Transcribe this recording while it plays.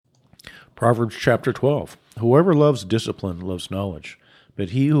Proverbs chapter 12. Whoever loves discipline loves knowledge,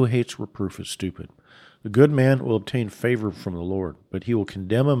 but he who hates reproof is stupid. The good man will obtain favor from the Lord, but he will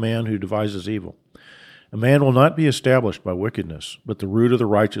condemn a man who devises evil. A man will not be established by wickedness, but the root of the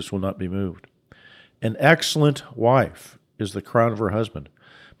righteous will not be moved. An excellent wife is the crown of her husband,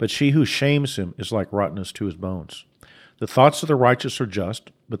 but she who shames him is like rottenness to his bones. The thoughts of the righteous are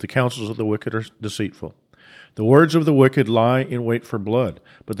just, but the counsels of the wicked are deceitful. The words of the wicked lie in wait for blood,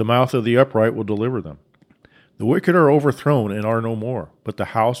 but the mouth of the upright will deliver them. The wicked are overthrown and are no more, but the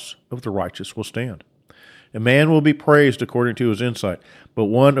house of the righteous will stand. A man will be praised according to his insight, but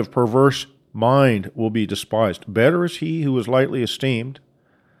one of perverse mind will be despised. Better is he who is lightly esteemed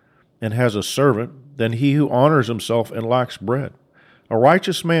and has a servant than he who honors himself and lacks bread. A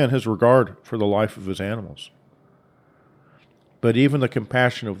righteous man has regard for the life of his animals, but even the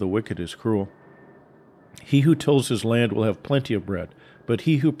compassion of the wicked is cruel. He who tills his land will have plenty of bread, but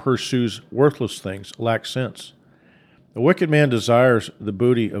he who pursues worthless things lacks sense. The wicked man desires the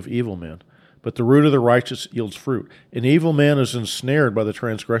booty of evil men, but the root of the righteous yields fruit. An evil man is ensnared by the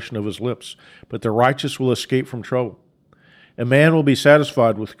transgression of his lips, but the righteous will escape from trouble. A man will be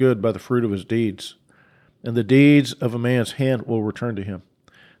satisfied with good by the fruit of his deeds, and the deeds of a man's hand will return to him.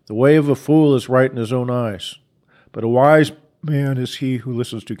 The way of a fool is right in his own eyes, but a wise man is he who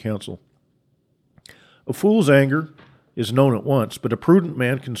listens to counsel. A fool's anger is known at once, but a prudent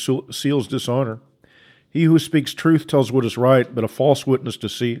man conceals dishonor. He who speaks truth tells what is right, but a false witness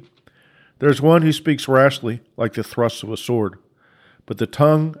deceit. There is one who speaks rashly, like the thrusts of a sword, but the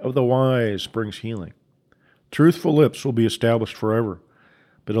tongue of the wise brings healing. Truthful lips will be established forever,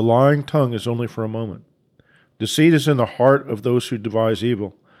 but a lying tongue is only for a moment. Deceit is in the heart of those who devise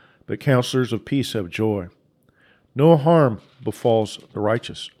evil, but counselors of peace have joy. No harm befalls the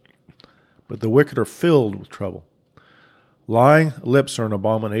righteous, but the wicked are filled with trouble. Lying lips are an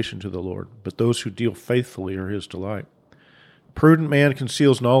abomination to the Lord, but those who deal faithfully are his delight. A prudent man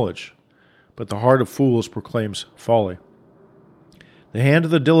conceals knowledge, but the heart of fools proclaims folly. The hand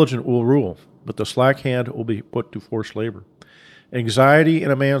of the diligent will rule, but the slack hand will be put to forced labor. Anxiety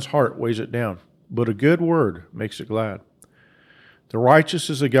in a man's heart weighs it down, but a good word makes it glad. The righteous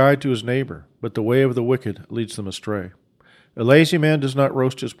is a guide to his neighbor, but the way of the wicked leads them astray. A lazy man does not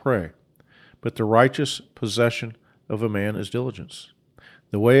roast his prey, but the righteous possession of a man is diligence.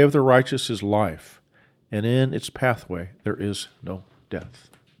 The way of the righteous is life, and in its pathway there is no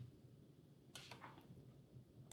death.